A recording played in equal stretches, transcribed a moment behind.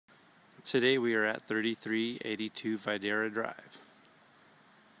Today we are at 3382 Videra Drive.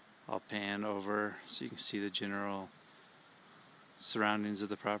 I'll pan over so you can see the general surroundings of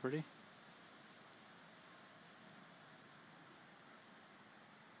the property.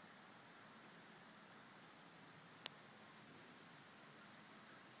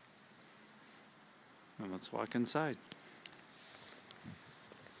 And let's walk inside.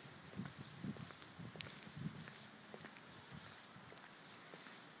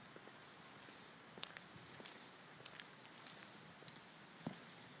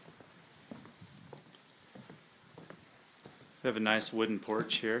 We have a nice wooden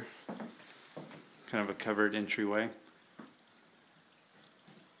porch here, kind of a covered entryway.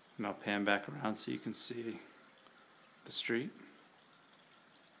 And I'll pan back around so you can see the street.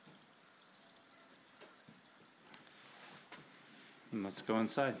 And let's go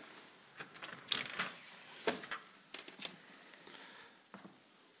inside.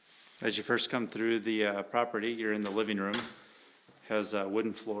 As you first come through the property, you're in the living room. It has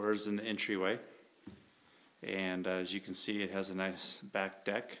wooden floors in the entryway. And as you can see, it has a nice back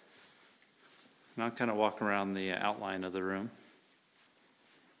deck. And I'll kind of walk around the outline of the room.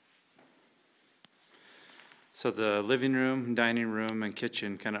 So the living room, dining room, and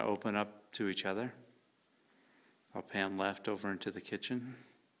kitchen kind of open up to each other. I'll pan left over into the kitchen.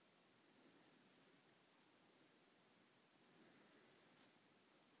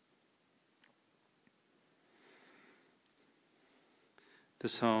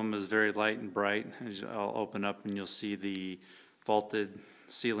 This home is very light and bright. I'll open up and you'll see the vaulted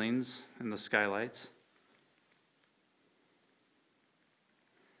ceilings and the skylights.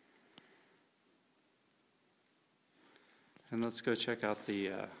 And let's go check out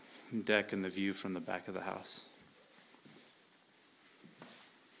the deck and the view from the back of the house.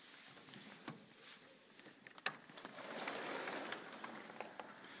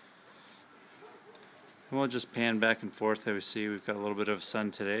 And we'll just pan back and forth. As we see, we've got a little bit of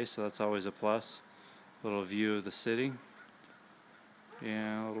sun today, so that's always a plus. A little view of the city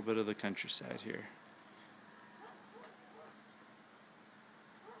and a little bit of the countryside here.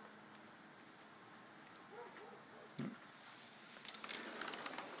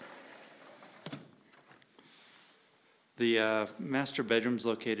 The master bedroom is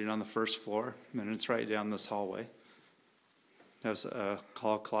located on the first floor, and it's right down this hallway. It has a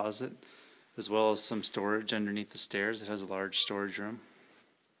hall closet, as well as some storage underneath the stairs. It has a large storage room.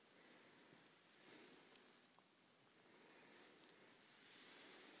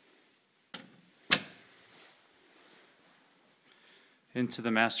 Into the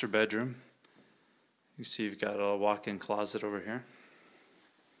master bedroom, you see you've got a walk-in closet over here.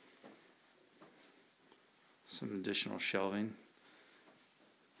 Some additional shelving.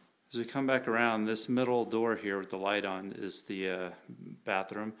 As we come back around, this middle door here with the light on is the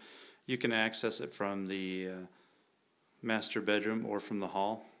bathroom. You can access it from the master bedroom or from the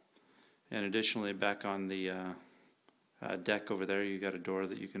hall. And additionally, back on the deck over there, you got a door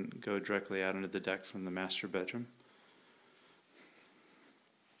that you can go directly out into the deck from the master bedroom.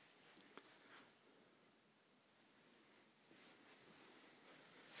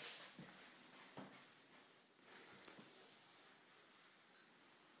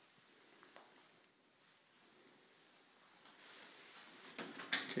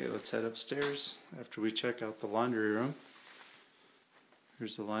 Okay, let's head upstairs after we check out the laundry room.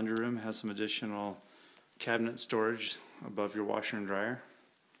 Here's the laundry room. It has some additional cabinet storage above your washer and dryer.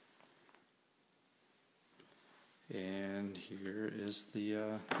 And here is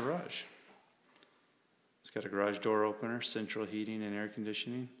the garage. It's got a garage door opener, central heating and air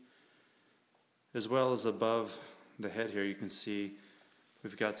conditioning. As well as above the head here, you can see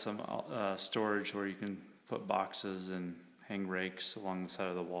we've got some storage where you can put boxes and hang rakes along the side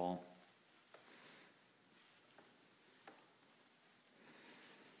of the wall.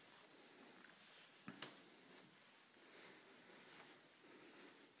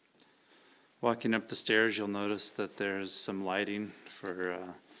 Walking up the stairs, you'll notice that there's some lighting for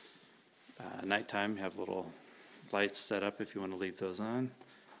nighttime. You have little lights set up if you want to leave those on.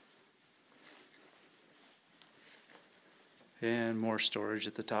 And more storage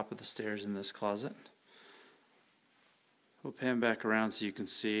at the top of the stairs in this closet. We'll pan back around so you can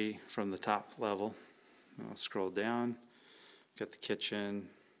see from the top level. I'll scroll down. Got the kitchen,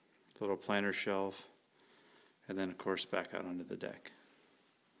 little planter shelf, and then of course back out onto the deck.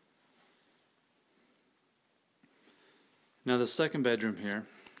 Now the second bedroom here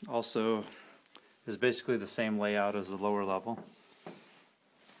also is basically the same layout as the lower level.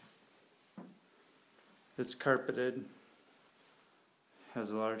 It's carpeted,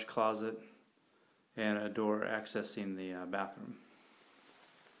 has a large closet, and a door accessing the bathroom.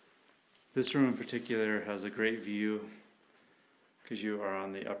 This room in particular has a great view because you are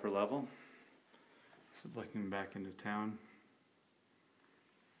on the upper level. So looking back into town.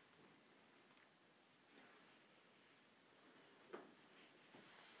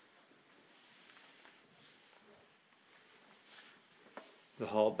 The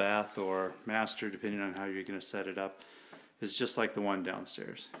hall bath or master, depending on how you're going to set it up, is just like the one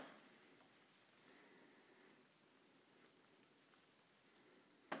downstairs.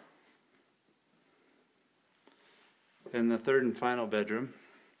 And the third and final bedroom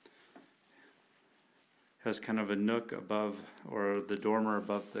has kind of a nook above, or the dormer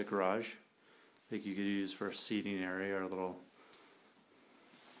above the garage, that you could use for a seating area or a little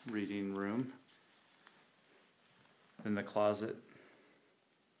reading room. Then the closet.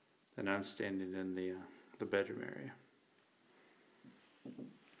 And I'm standing in the bedroom area.